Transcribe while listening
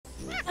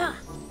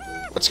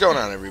What's going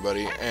on,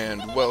 everybody,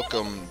 and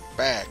welcome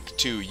back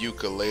to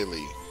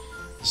Yooka-Laylee.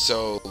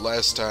 So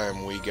last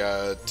time we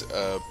got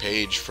a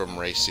page from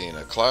Racing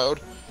a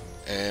Cloud,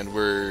 and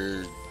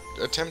we're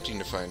attempting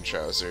to find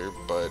Trowzer,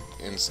 but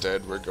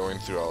instead we're going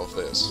through all of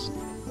this.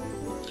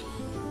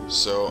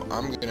 So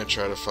I'm gonna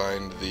try to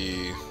find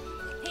the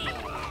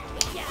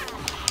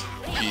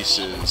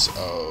pieces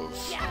of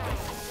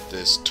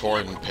this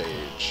torn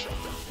page.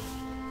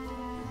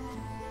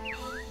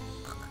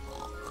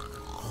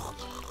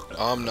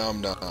 Nom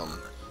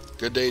nom.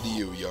 Good day to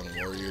you, young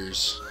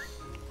warriors.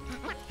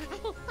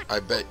 I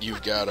bet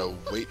you've got a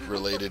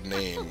weight-related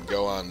name.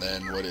 Go on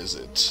then, what is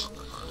it?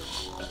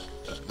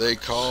 They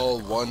call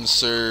one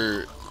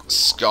Sir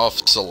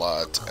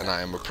Scoffsalot, and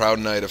I am a proud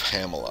knight of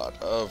Hamelot.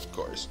 Of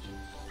course.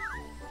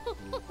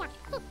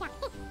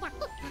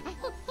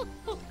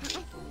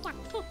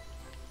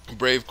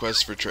 Brave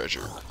quest for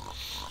treasure.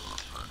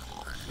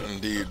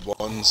 Indeed,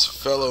 one's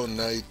fellow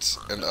knight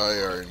and I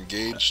are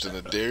engaged in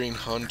a daring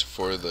hunt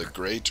for the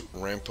great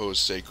Rampo's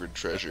sacred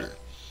treasure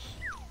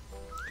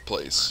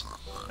place.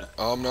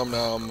 Nom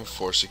nom.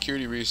 For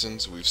security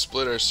reasons, we've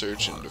split our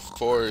search into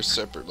 4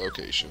 separate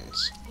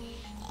locations.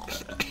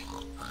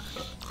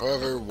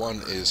 However,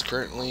 one is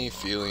currently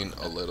feeling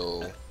a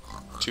little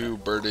too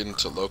burdened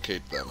to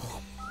locate them.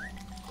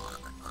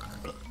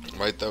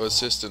 Might thou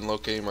assist in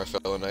locating my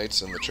fellow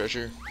knights and the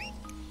treasure?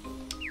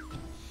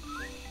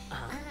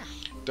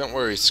 Don't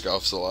worry,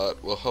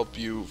 Scoffsalot. We'll help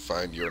you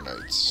find your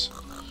knights.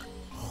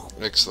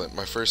 Excellent.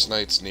 My first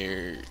knight's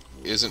near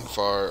isn't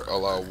far.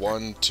 Allow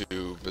one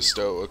to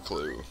bestow a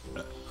clue.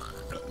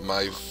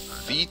 My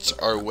feet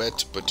are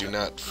wet, but do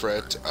not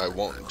fret. I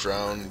won't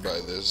drown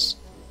by this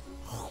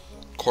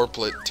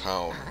corplet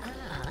town.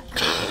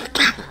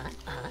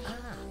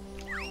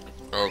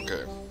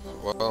 Okay.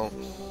 Well,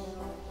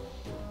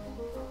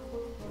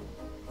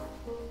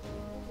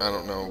 I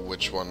don't know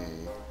which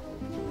one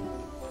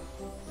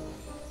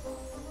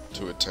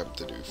to attempt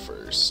to do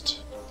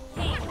first.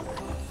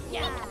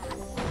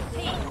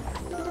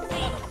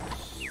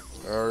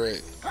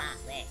 Alright.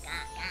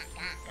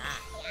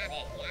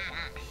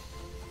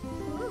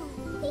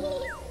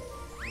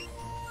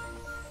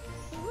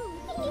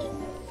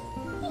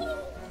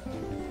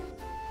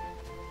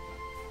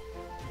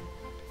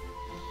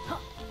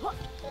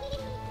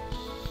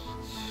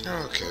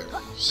 Okay,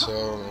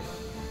 so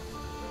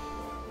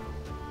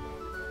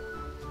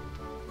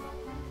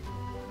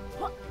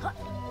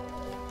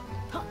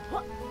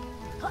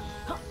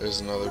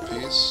there's another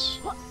piece.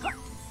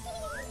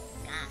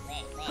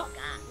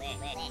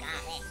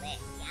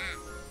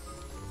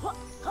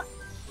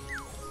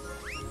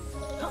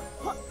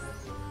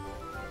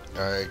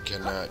 I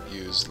cannot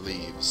use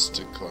leaves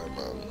to climb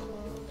on.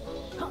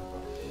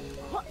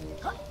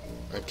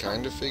 I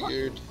kind of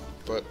figured,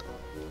 but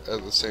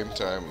at the same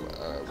time,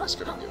 I was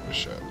gonna give it a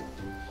shot.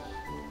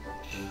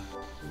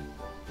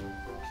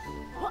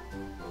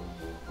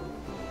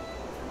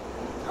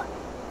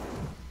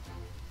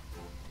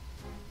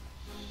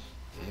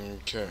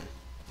 Okay,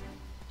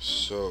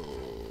 so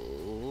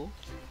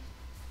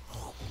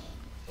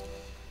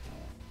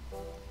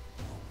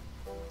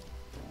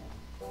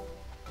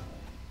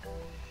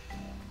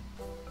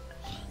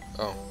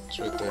oh, it's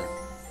right there.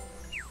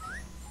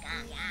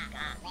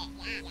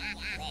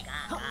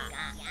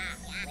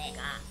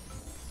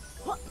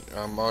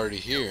 I'm already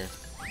here.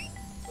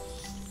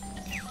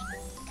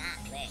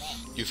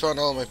 You found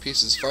all my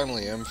pieces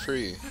finally. I'm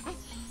free.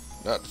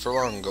 Not for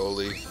long,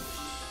 goalie.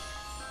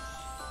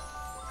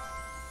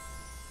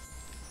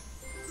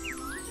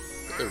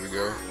 There we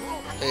go.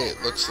 Hey,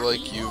 it looks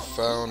like you've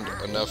found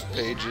enough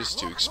pages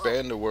to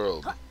expand a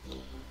world.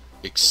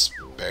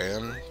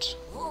 Expand?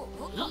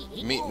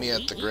 Meet me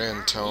at the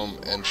Grand Tome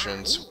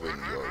entrance when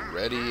you're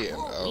ready, and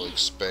I'll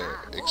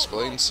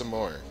explain some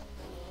more.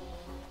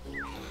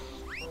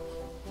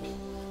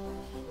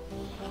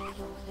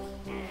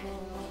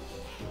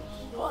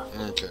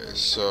 Okay,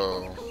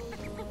 so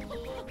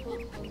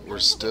we're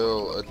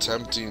still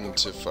attempting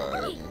to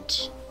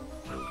find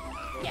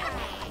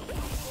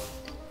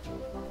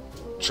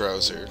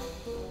Trowzer.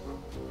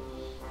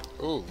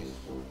 Ooh,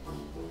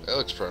 that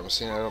looks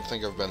promising. I don't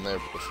think I've been there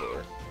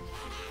before.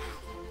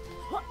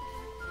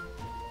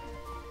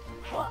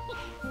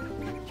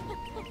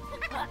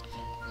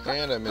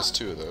 And I missed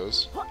 2 of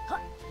those.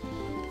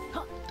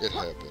 It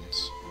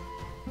happens.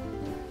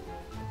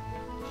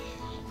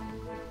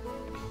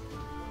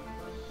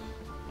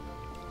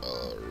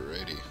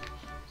 Alrighty.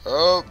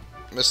 Oh,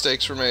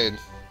 mistakes were made.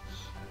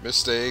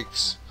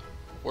 Mistakes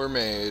were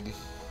made.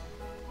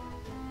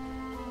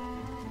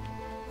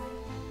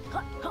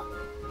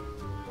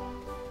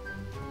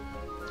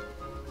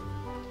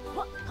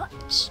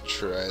 Let's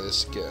try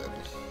this again.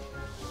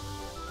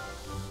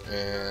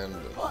 And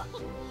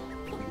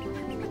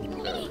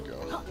there we go.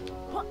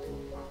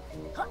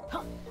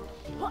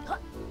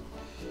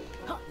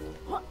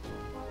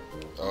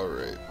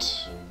 Alright.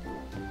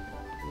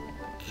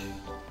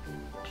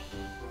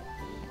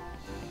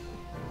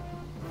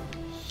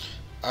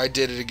 I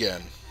did it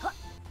again.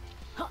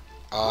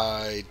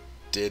 I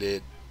did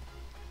it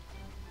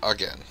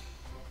again.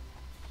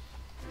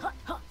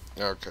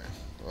 Okay,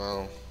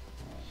 well,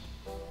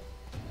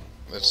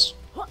 let's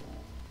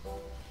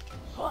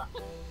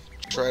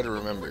try to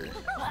remember.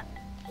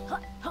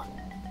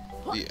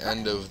 The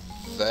end of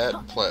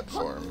that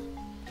platform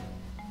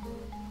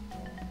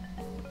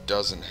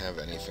doesn't have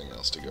anything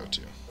else to go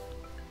to.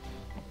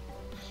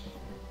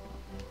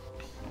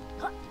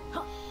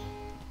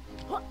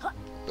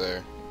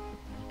 There.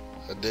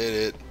 I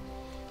did it.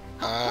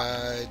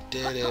 I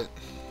did it.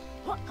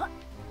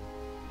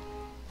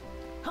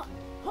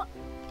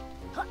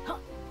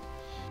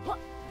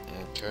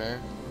 Okay.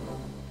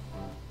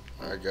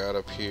 I got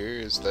up here.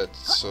 Is that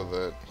so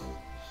that...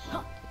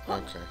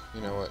 Okay,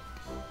 you know what?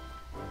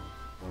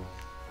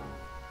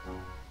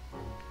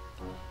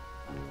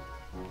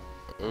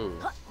 Ooh.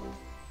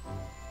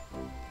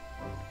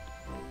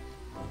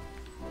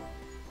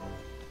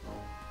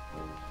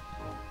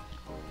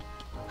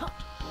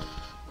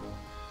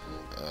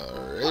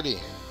 Alrighty.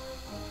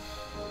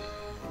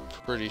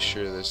 Pretty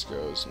sure this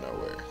goes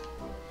nowhere.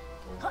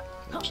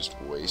 I'm just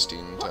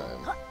wasting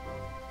time.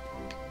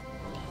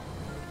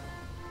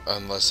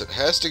 Unless it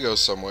has to go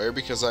somewhere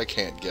because I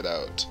can't get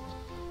out.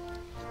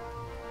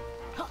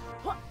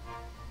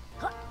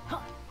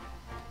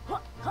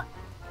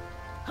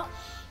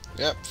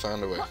 Yep,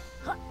 found a way.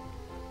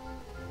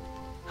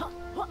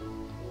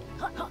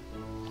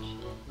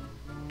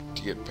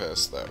 To get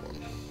past that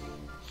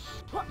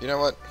one. You know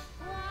what?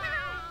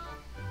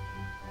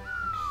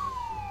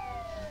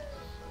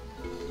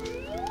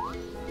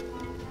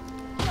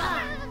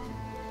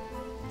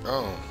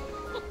 Oh.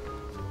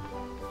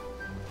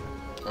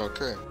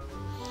 Okay.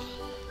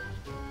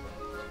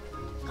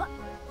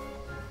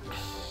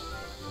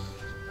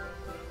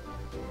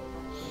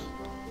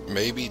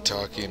 Maybe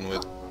talking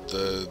with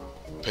the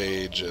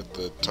page at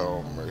the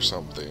tome or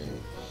something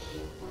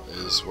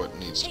is what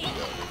needs to be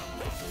done.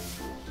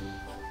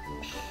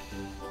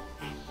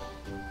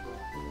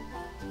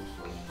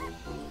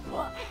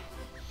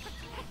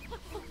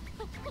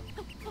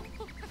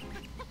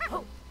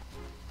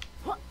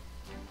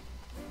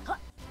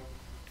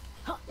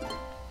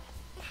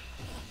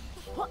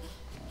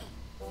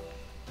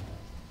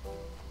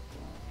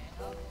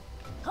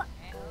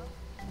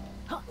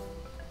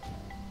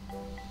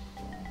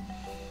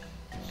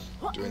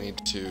 Do I need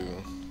to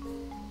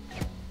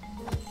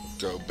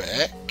go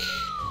back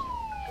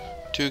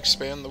to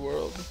expand the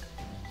world?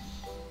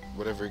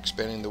 Whatever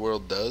expanding the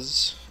world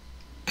does?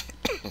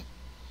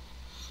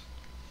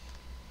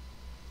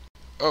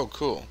 Oh,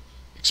 cool.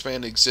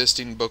 Expand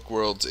existing book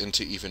worlds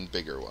into even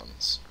bigger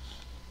ones.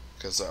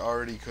 Because I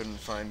already couldn't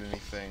find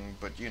anything,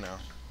 but you know,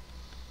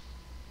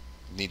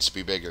 it needs to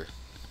be bigger.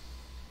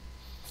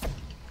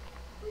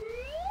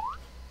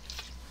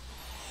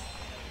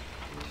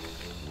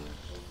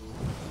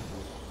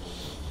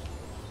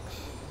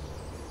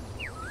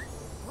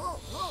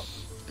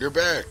 You're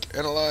back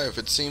and alive.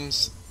 It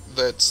seems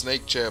that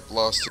Snake Chap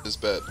lost his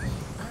bet.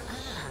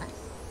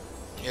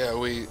 Yeah,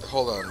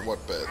 hold on,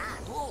 what bet?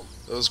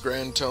 Those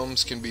grand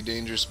tomes can be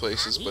dangerous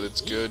places, but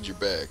it's good you're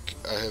back.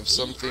 I have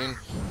something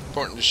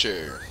important to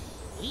share.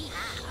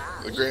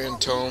 The grand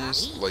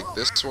tomes, like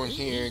this one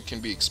here, can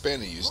be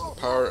expanded using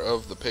the power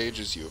of the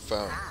pages you have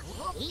found.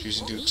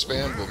 Choosing to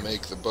expand will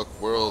make the book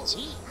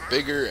worlds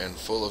bigger and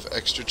full of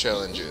extra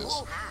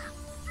challenges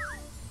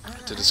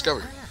to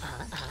discover.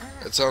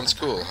 That sounds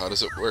cool. How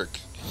does it work?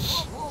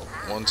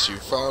 Once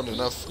you've found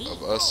enough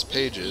of us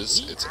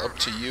pages, it's up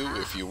to you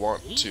if you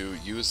want to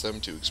use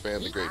them to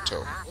expand the Great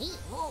Tome.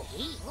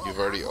 You've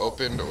already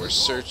opened or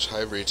searched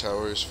Ivory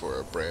Towers for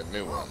a brand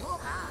new one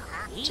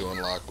to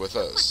unlock with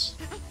us.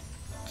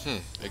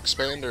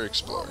 Expand or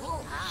explore?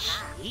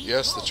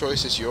 Yes, the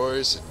choice is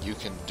yours. You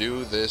can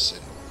do this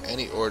in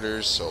any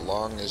order so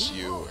long as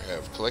you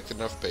have collected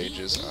enough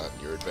pages on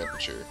your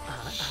adventure.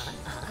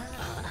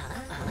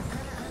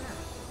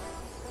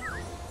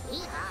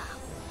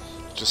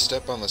 Just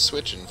step on the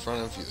switch in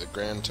front of the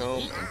Grand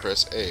Tome and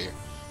press A.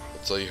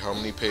 It'll tell you how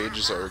many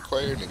pages are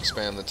required and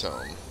expand the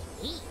tome.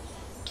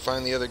 To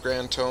find the other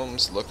Grand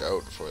Tomes, look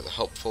out for the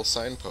helpful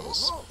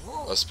signposts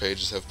us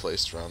pages have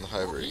placed around the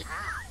Ivory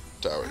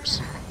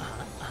Towers.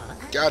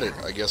 Got it!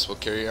 I guess we'll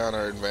carry on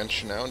our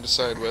adventure now and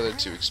decide whether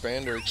to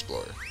expand or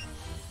explore.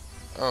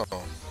 Oh.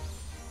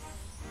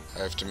 I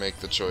have to make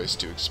the choice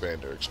to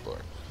expand or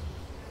explore.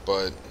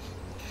 But...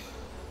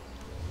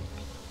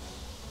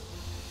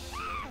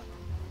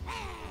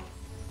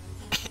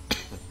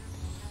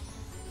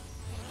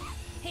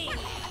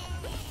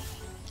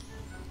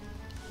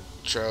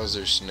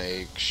 Trowzer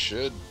Snake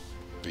should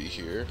be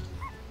here.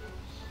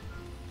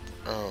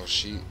 Oh,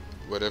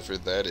 whatever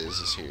that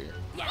is here.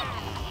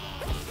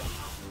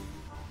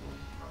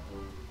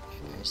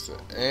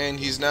 And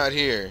he's not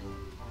here.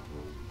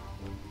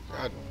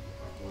 God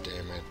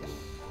damn it.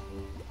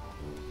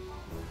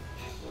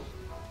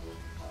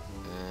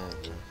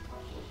 Okay.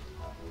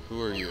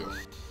 Who are you?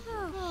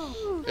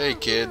 Hey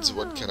kids,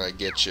 what can I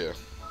get you?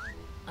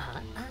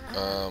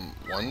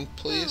 One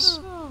please?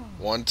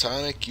 One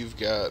tonic. You've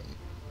got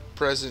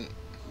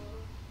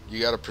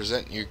you gotta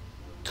present your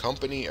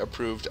company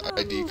approved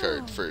ID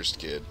card first,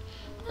 kid.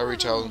 Ivory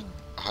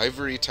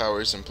Ivory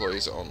Towers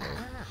employees only.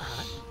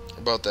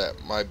 About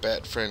that, my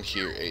bat friend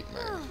here ate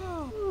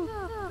mine.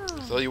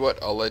 Tell you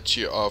what, I'll let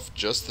you off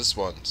just this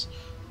once.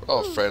 We're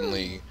all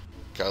friendly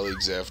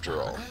colleagues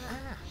after all.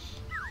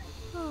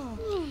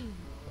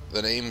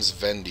 The name's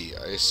Vendy.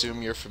 I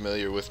assume you're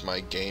familiar with my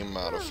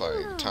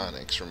game-modifying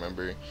tonics,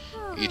 remember?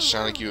 Each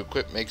tonic you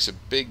equip makes a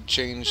big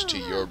change to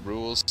your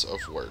rules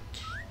of work.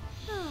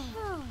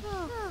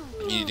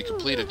 You need to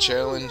complete a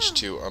challenge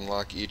to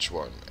unlock each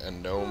one,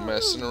 and no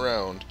messing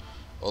around.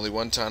 Only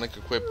one tonic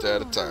equipped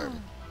at a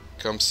time.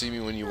 Come see me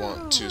when you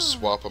want to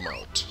swap them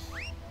out.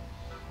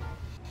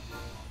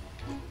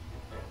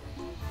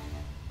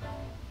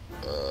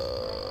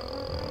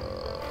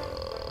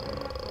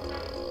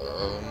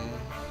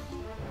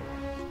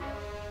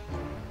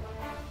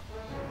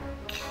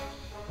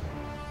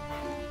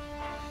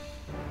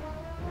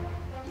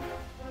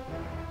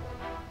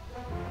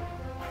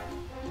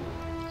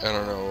 I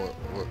don't know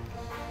what.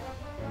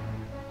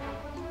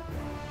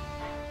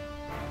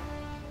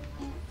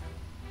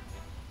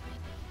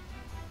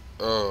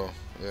 Oh,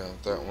 yeah,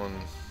 that one.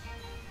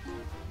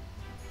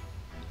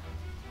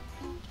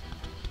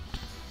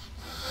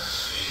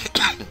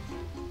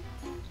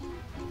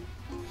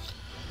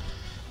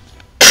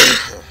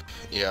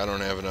 Yeah, I don't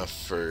have enough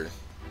for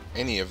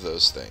any of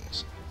those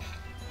things.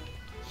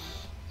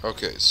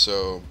 Okay,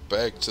 so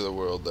back to the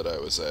world that I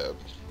was at.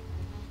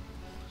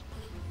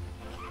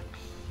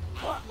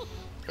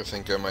 I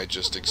think I might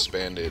just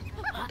expand it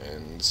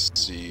and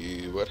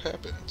see what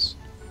happens.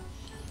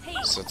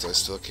 Since I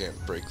still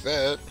can't break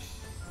that.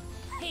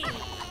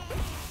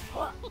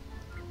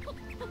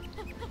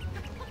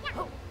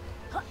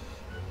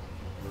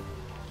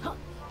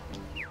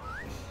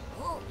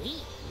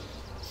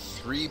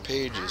 Three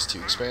pages to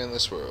expand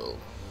this world.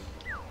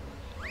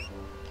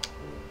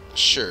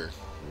 Sure.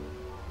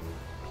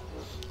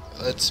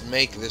 Let's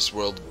make this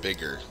world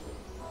bigger.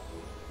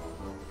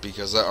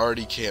 Because I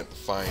already can't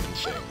find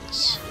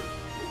things.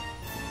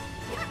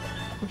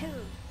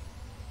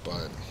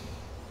 But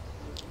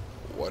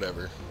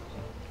whatever.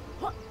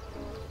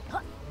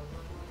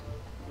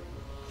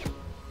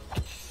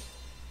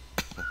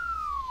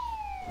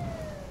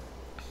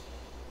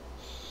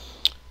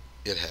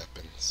 It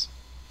happens.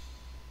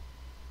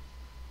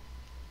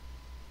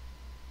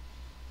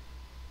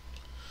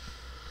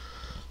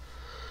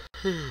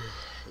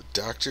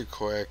 Dr.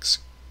 Quack's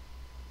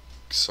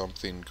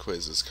something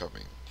quiz is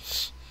coming.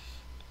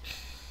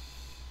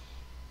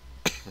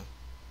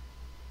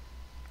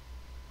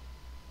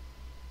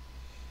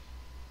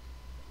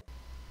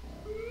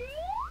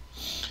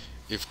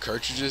 If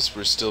cartridges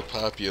were still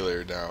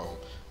popular now,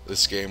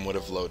 this game would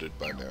have loaded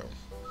by now.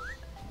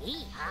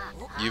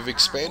 You've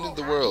expanded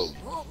the world.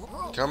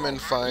 Come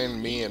and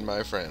find me and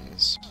my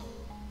friends.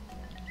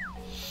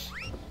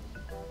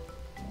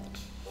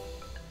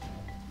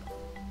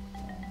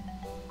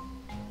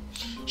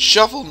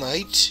 Shovel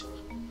Knight?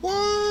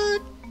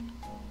 What?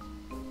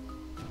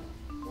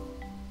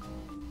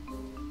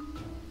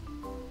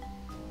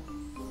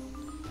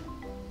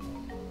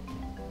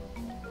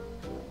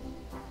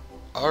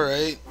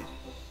 Alright.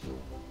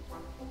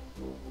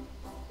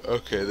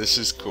 Okay, this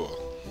is cool.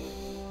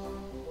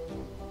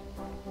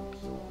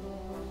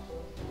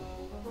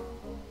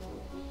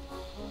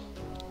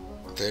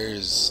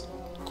 There's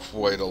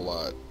quite a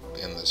lot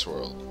in this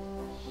world.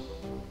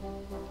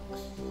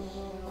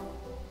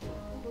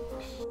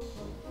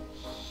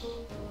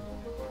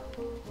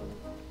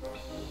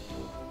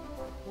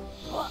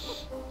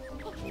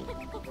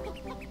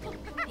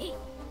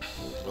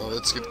 Well,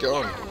 let's get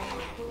going.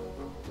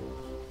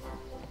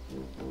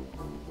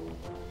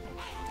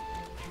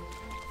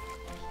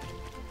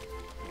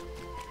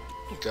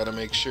 Gotta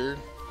make sure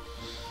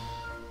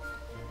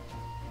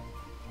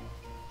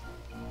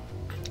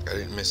I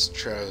didn't miss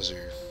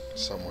Trowzer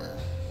somewhere.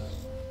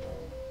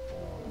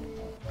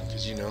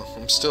 Because, you know,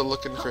 I'm still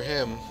looking for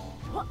him.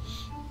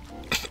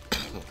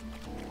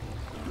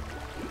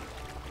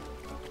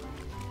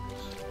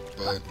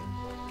 But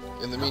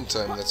in the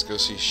meantime, let's go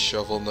see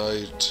Shovel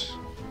Knight.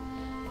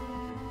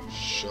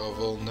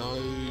 Shovel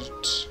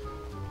Knight.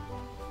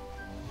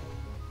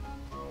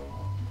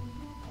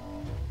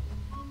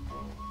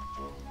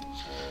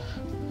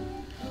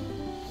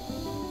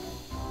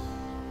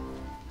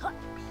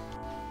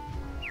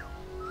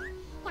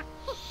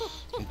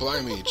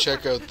 Blimey,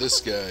 check out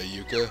this guy,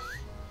 Yooka.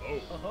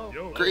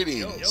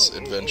 Greetings,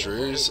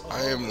 adventurers.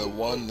 I am the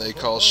one they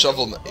call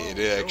Shovel Knight.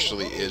 It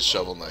actually is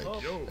Shovel Knight.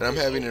 And I'm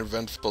having an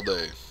eventful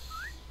day.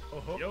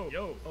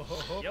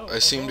 I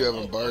seem to have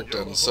embarked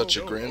on such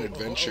a grand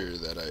adventure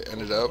that I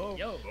ended up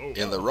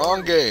in the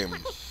wrong game.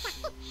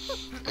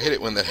 I hate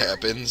it when that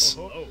happens.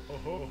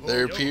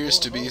 There appears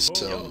to be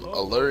some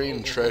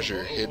alluring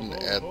treasure hidden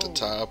at the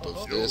top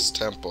of this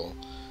temple.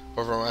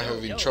 However, I'm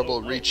having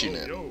trouble reaching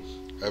it.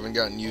 I haven't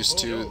gotten used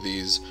to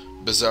these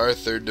bizarre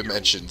third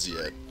dimensions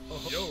yet.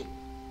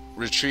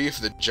 Retrieve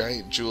the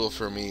giant jewel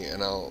for me,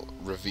 and I'll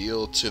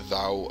reveal to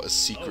thou a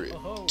secret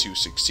to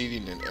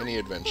succeeding in any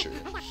adventure.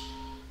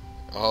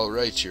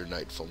 Alright, your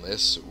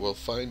Nightfulness. We'll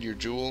find your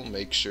jewel.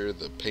 Make sure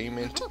the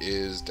payment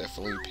is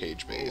definitely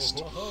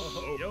page-based.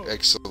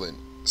 Excellent.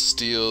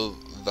 Steal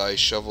thy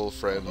shovel,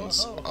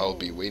 friends. I'll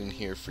be waiting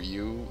here for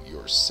you.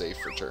 Your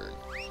safe return.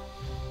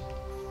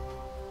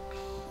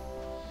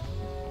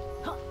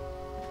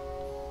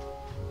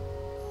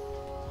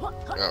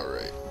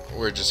 Alright,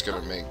 we're just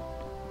gonna make...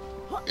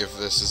 If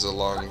this is a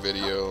long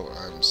video,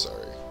 I'm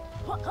sorry.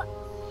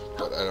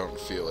 But I don't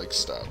feel like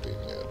stopping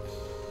yet.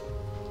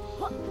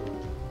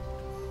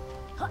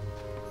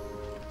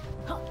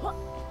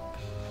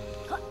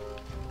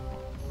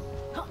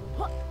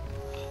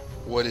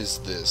 What is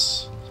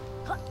this?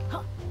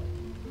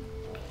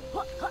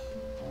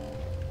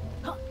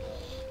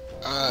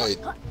 I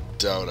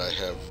doubt I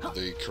have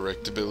the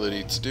correct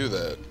ability to do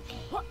that.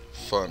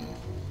 Fun.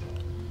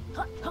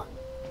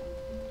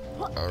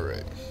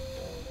 Alright.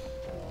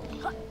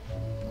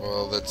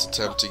 Well, let's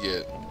attempt to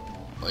get,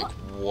 like,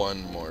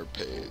 one more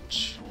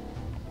page.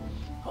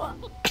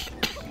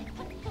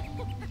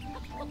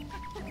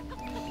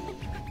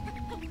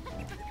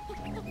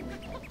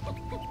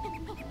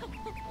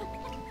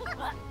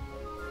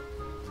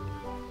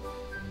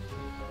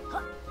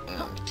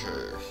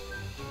 Okay.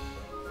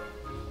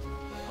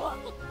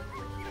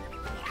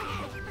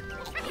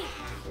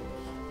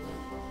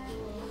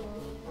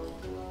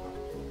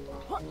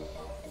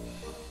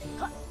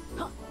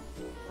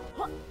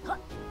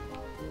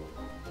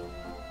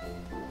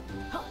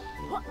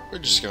 We're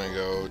just gonna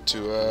go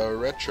to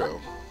retro.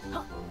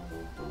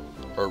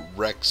 Or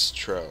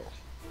Rextro.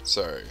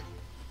 Sorry.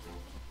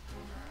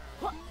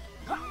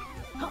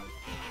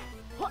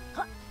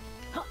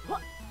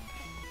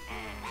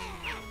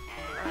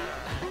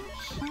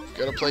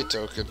 Got a play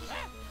token.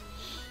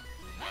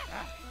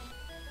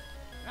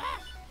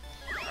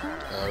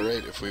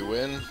 Alright, if we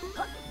win.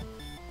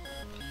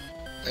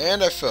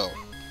 And I fell.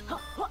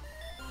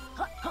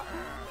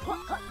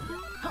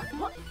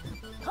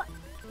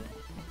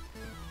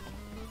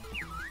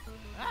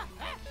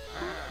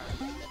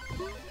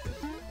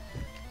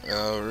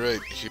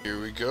 Alright,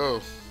 here we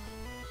go.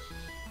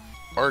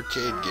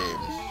 Arcade game.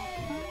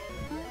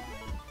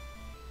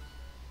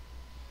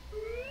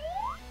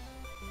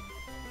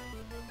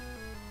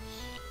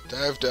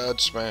 Dive,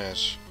 dodge,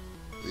 smash.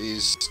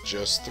 These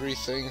just 3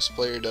 things.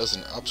 Player does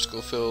an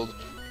obstacle-filled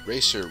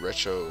racer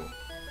retro.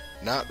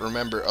 Not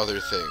remember other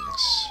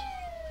things.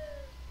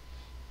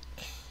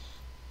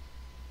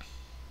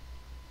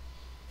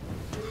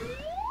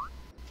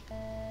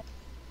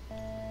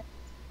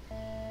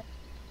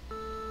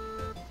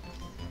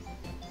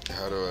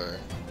 How do I...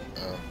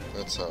 Oh,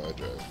 that's how I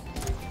drive.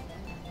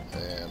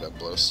 And I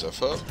blow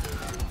stuff up.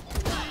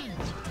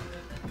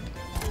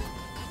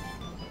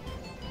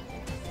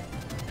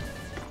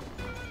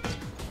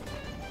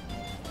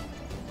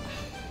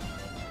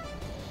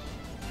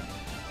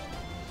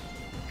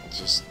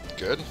 Just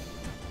good.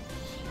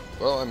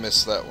 Well, I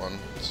missed that one,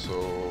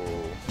 so...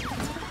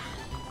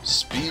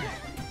 Speed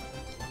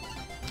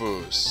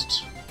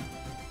boost.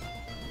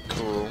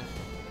 Cool.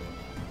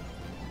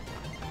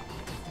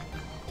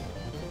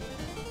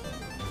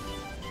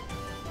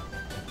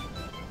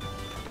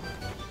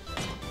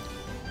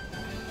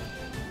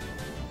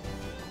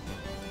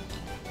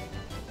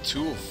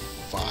 Two of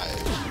 5.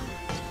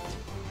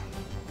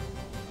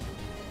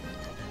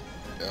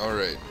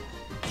 Alright.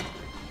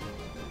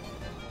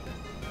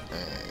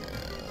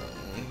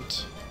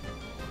 And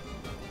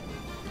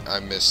I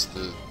missed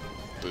the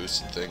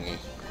boost thingy.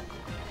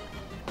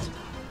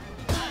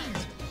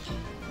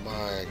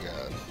 My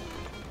god.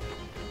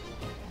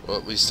 Well,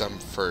 at least I'm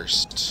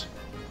first.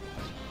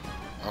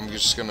 I'm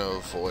just gonna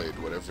avoid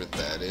whatever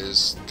that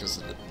is, because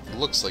it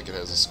looks like it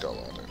has a skull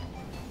on it.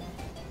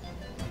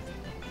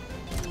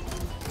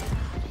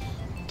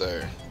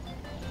 There.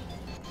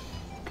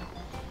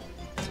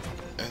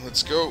 And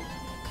let's go.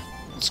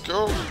 Let's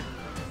go.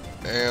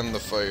 And the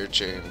fire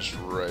changed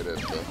right at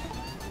the...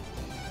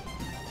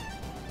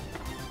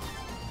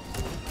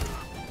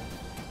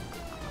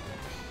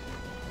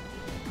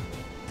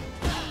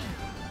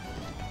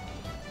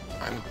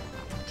 I'm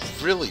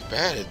really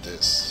bad at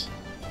this.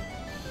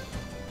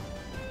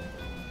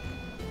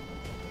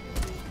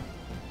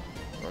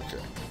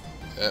 Okay.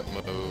 That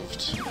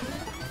moved.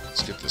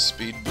 Let's get the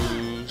speed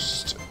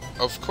boost.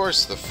 Of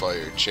course the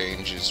fire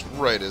changes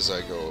right as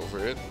I go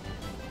over it.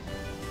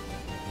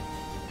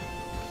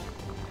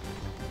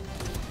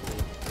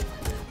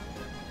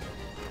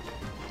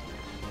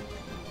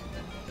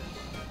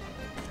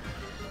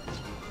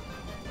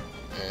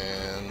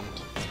 And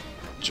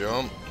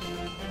jump.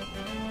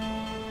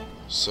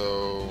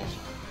 So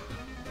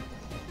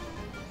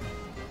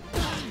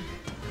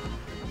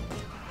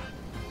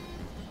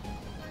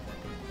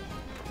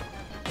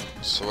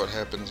what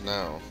happens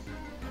now?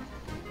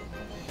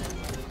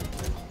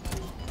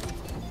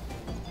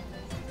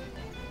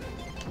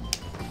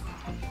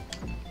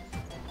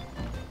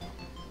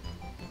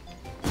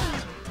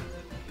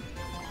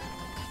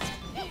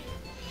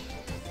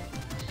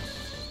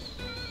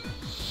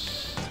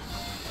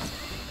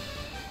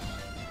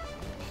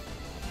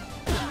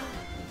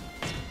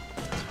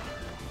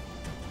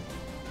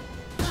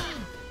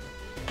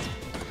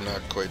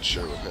 quite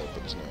sure what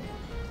happens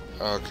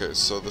now. Okay,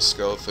 so the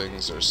skull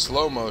things are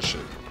slow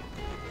motion.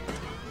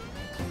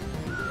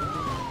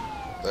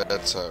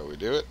 That's how we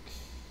do it.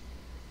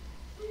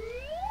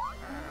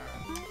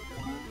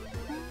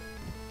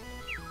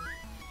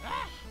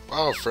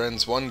 Wow,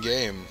 friends, one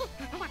game.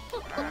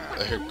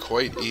 They're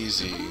quite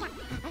easy,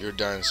 your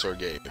dinosaur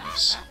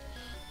games.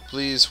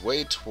 Please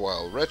wait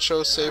while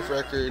retro save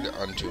record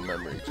onto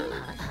memory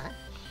card.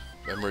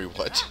 Memory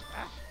what?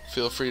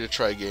 Feel free to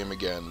try game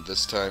again.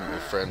 This time,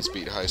 if friends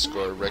beat high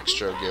score,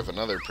 Rextro give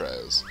another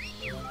prize.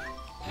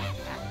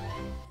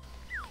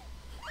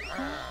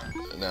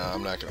 No,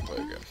 I'm not gonna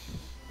play again.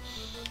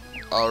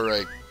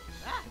 Alright.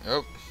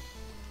 Oh.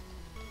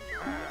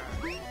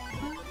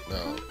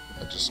 No,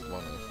 I just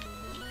wanna...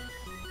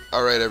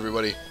 Alright,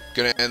 everybody.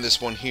 Gonna end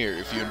this one here.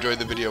 If you enjoyed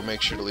the video,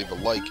 make sure to leave a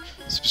like.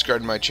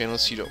 Subscribe to my channel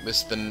so you don't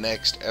miss the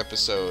next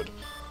episode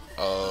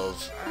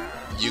of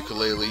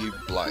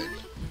Yooka-Laylee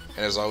Blind.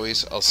 And as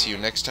always, I'll see you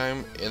next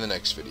time in the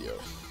next video.